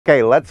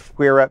Okay, let's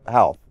queer up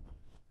health.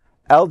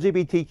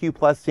 LGBTQ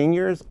plus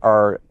seniors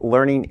are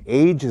learning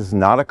age is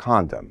not a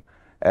condom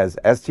as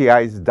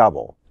STIs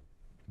double.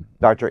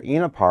 Dr.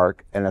 Ina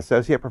Park, an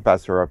associate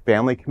professor of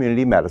family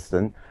community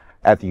medicine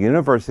at the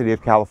University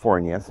of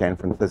California, San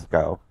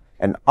Francisco,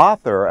 and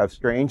author of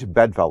Strange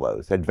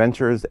Bedfellows,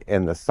 Adventures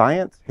in the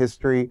Science,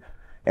 History,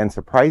 and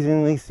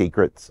Surprising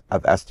Secrets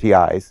of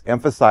STIs,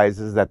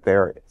 emphasizes that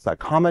there is a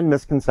common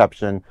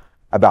misconception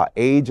about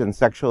age and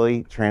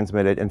sexually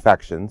transmitted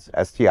infections,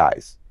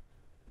 STIs.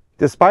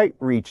 Despite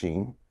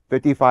reaching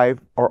 55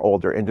 or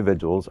older,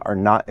 individuals are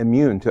not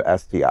immune to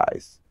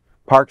STIs.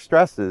 Park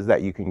stresses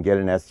that you can get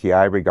an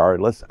STI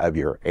regardless of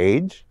your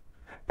age,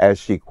 as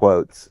she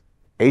quotes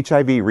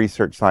HIV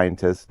research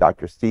scientist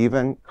Dr.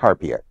 Stephen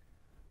Karpiak,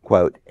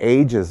 quote,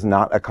 "Age is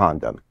not a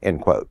condom,"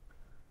 end quote.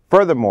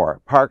 Furthermore,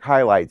 Park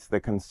highlights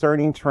the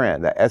concerning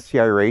trend that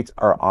STI rates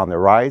are on the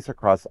rise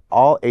across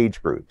all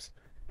age groups,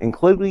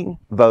 including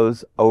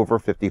those over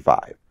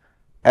 55.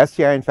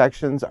 STI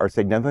infections are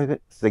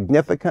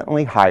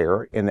significantly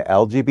higher in the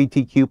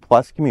LGBTQ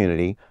plus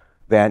community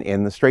than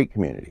in the straight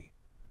community.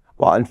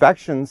 While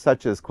infections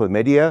such as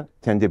chlamydia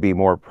tend to be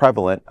more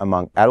prevalent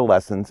among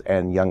adolescents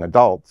and young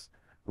adults,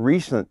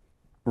 recent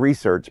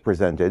research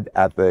presented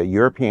at the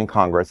European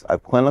Congress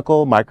of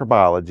Clinical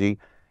Microbiology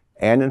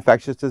and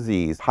Infectious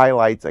Disease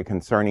highlights a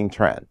concerning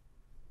trend.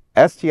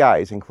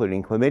 STIs,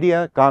 including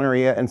chlamydia,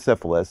 gonorrhea, and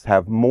syphilis,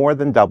 have more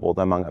than doubled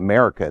among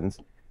Americans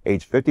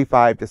aged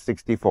 55 to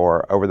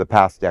 64 over the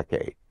past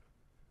decade,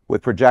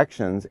 with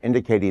projections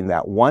indicating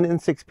that 1 in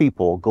 6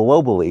 people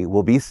globally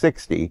will be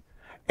 60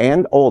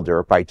 and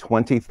older by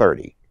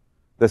 2030.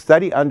 The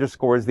study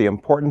underscores the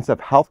importance of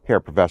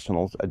healthcare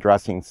professionals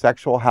addressing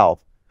sexual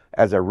health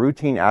as a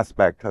routine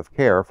aspect of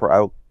care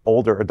for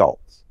older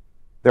adults.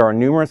 There are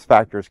numerous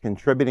factors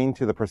contributing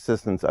to the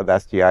persistence of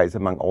STIs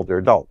among older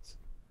adults.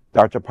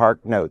 Dr.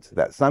 Park notes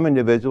that some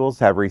individuals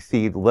have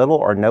received little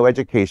or no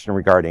education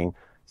regarding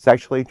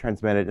sexually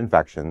transmitted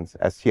infections,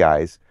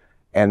 STIs,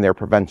 and their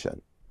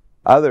prevention.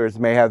 Others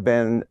may have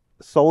been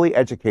solely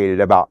educated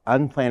about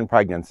unplanned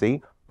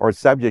pregnancy or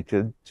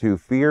subjected to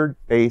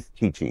fear-based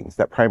teachings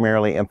that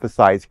primarily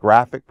emphasize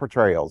graphic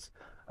portrayals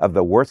of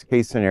the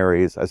worst-case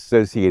scenarios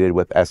associated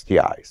with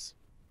STIs.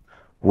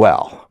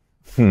 Well,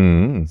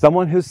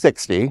 someone who's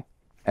 60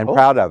 and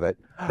proud of it,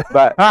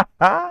 but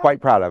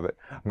quite proud of it.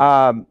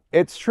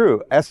 It's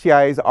true,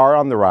 STIs are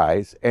on the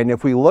rise, and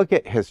if we look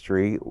at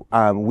history,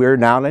 we're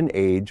now in an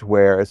age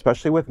where,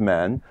 especially with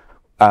men,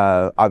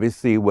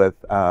 obviously with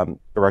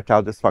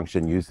erectile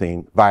dysfunction,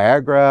 using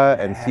Viagra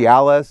and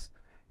Cialis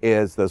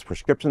is those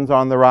prescriptions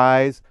on the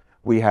rise.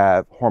 We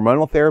have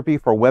hormonal therapy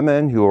for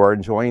women who are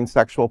enjoying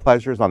sexual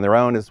pleasures on their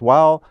own as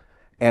well.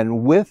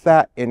 And with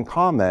that in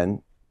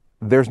common,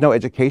 there's no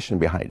education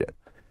behind it.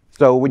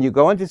 So when you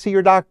go in to see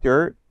your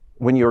doctor,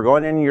 when you were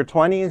going in your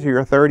 20s or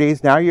your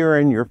 30s, now you're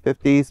in your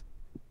 50s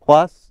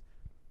plus,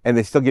 and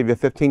they still give you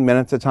 15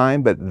 minutes of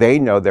time, but they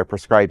know they're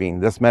prescribing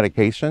this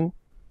medication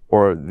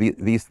or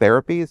these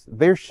therapies.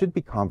 There should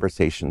be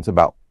conversations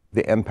about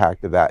the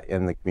impact of that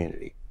in the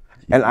community.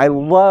 And I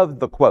love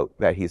the quote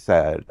that he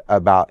said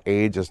about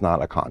age is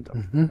not a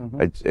condom.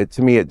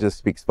 To me, it just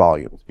speaks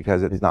volumes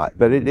because it's not.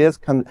 But it is,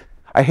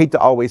 I hate to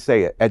always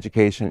say it,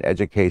 education,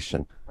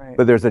 right.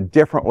 But there's a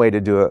different way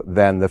to do it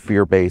than the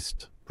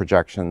fear-based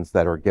projections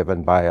that are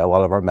given by a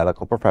lot of our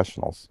medical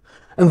professionals.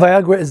 And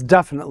Viagra is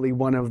definitely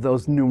one of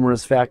those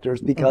numerous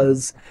factors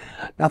because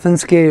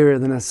nothing's scarier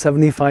than a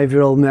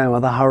 75-year-old man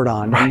with a heart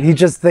on. And he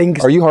just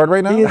thinks... Are you hard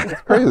right now? It's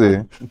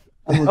crazy.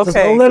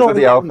 Okay, a little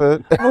the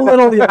outfit. A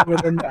little younger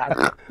than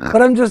that.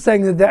 But I'm just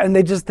saying that, and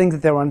they just think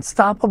that they're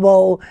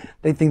unstoppable.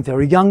 They think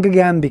they're young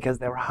again because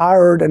they're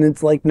hard, and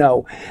it's like,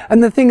 no.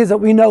 And the thing is that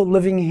we know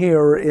living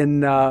here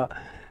in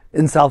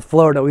South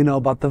Florida, we know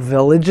about the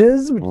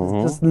Villages, which is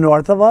just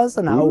north of us,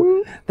 and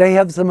how they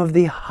have some of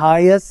the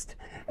highest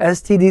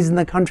STDs in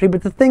the country.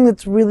 But the thing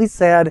that's really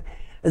sad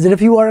is that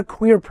if you are a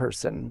queer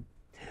person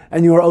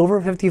and you are over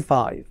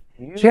 55,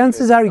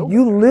 chances are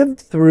you lived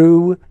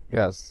through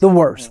the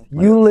worst.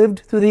 You lived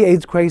through the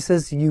AIDS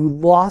crisis. You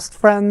lost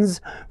friends,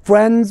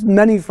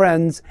 many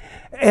friends.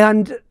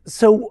 And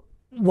so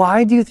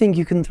why do you think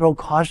you can throw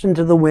caution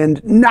to the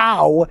wind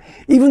now,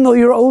 even though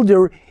you're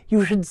older?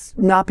 You should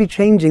not be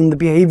changing the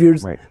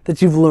behaviors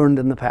that you've learned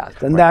in the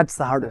past. And that's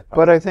the hardest part.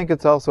 But I think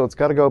it's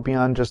got to go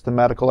beyond just the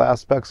medical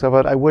aspects of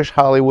it. I wish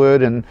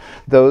Hollywood and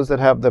those that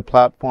have the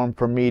platform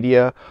for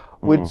media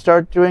would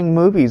start doing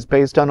movies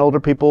based on older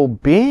people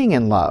being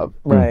in love.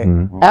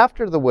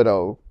 After the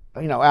widow,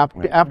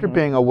 after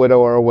being a widow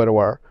or a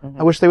widower.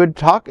 I wish they would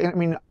talk. I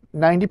mean,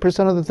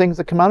 90% of the things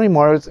that come out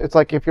anymore, it's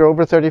like if you're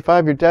over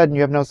 35, you're dead and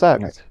you have no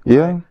sex.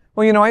 Yeah.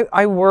 Well,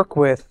 I work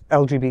with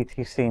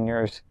LGBT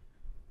seniors,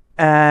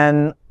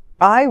 and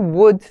I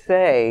would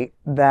say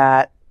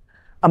that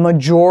a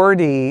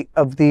majority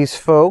of these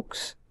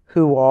folks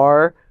who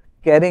are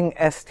getting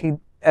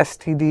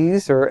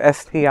STDs or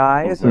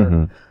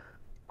STIs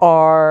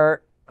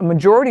a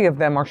majority of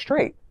them are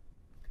straight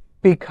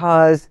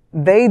because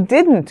they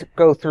didn't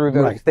go through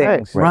those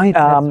things. That's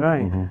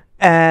right.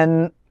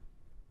 And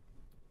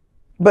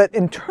But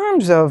in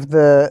terms of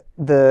the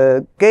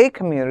gay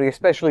community,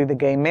 especially the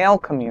gay male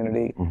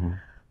community,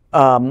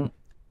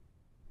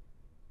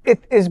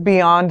 it is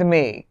beyond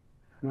me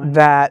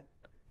that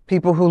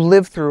people who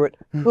live through it,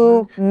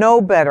 who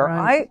know better.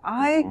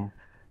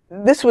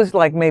 This was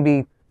like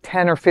maybe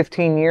 10 or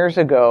 15 years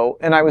ago,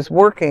 and I was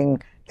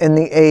working in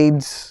the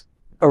AIDS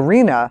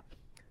arena,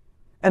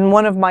 and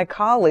one of my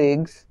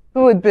colleagues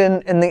who had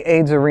been in the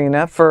AIDS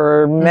arena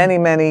for many,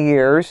 many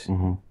years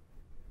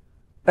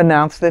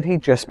announced that he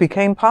just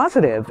became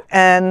positive.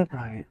 And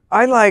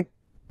I like,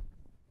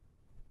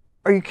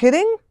 are you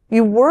kidding?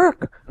 You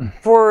work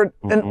for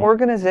an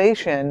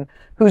organization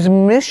whose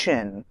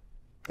mission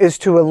is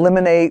to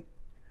eliminate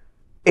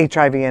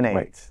HIV and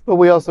AIDS. But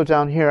we also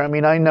down here, I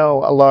mean, I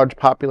know a large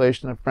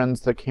population of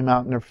friends that came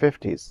out in their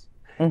 50s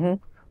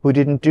who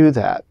didn't do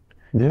that.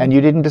 Yeah. And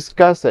you didn't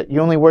discuss it.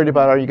 You only worried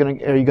about are you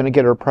gonna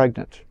get her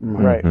pregnant,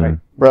 right?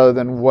 Rather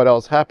than what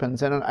else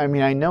happens. And I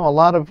mean, I know a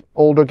lot of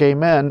older gay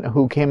men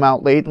who came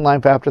out late in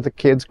life after the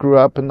kids grew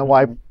up and the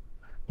wife,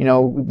 you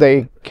know,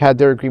 they had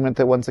their agreement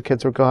that once the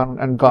kids were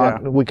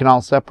gone, we can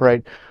all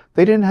separate.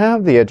 They didn't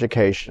have the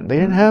education. They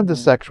didn't have the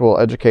sexual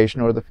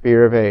education or the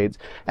fear of AIDS.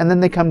 And then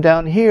they come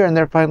down here and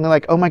they're finally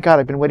like, oh my God,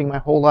 I've been waiting my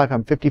whole life.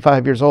 I'm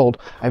 55 years old.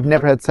 I've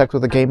never had sex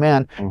with a gay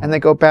man. And they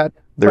go back.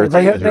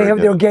 They have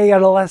their gay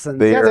adolescence.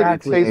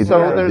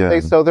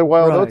 They sow their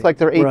wild oats like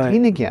they're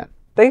 18 again.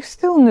 They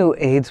still knew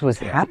AIDS was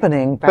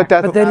happening back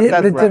then.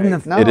 But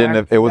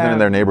it wasn't in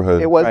their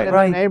neighborhood. It wasn't in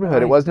their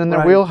neighborhood. It wasn't in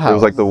their wheelhouse. It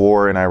was like the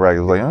war in Iraq.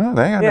 It was like, oh,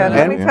 they got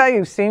let me tell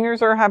you,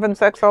 seniors are having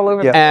sex all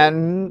over.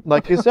 And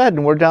like you said,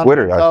 and we're down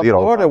in South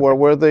Florida, where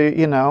we're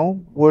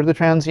the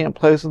transient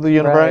place of the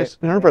universe,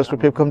 where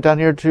people come down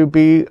here to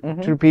be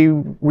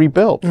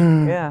rebuilt.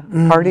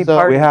 Party.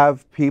 We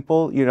have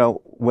people,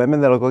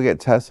 women that'll go get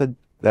tested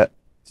that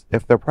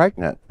if they're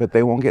pregnant, but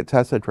they won't get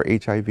tested for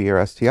HIV or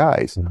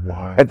STIs.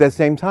 Why? At the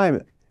same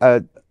time,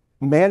 a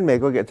man may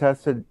go get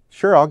tested.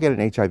 Sure, I'll get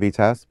an HIV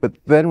test, but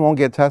then won't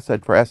get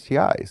tested for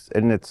STIs.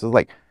 And it's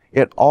like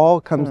it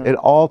all comes, it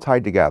all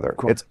tied together.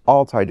 Cool. It's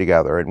all tied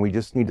together, and we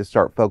just need to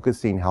start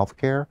focusing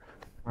healthcare.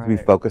 To be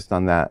focused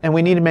on that. And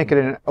we need to make it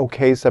an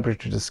okay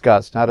subject to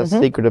discuss, not a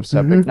secretive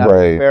subject, not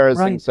an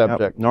embarrassing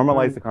subject.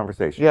 Normalize the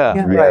conversation.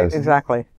 Yeah. Right, exactly.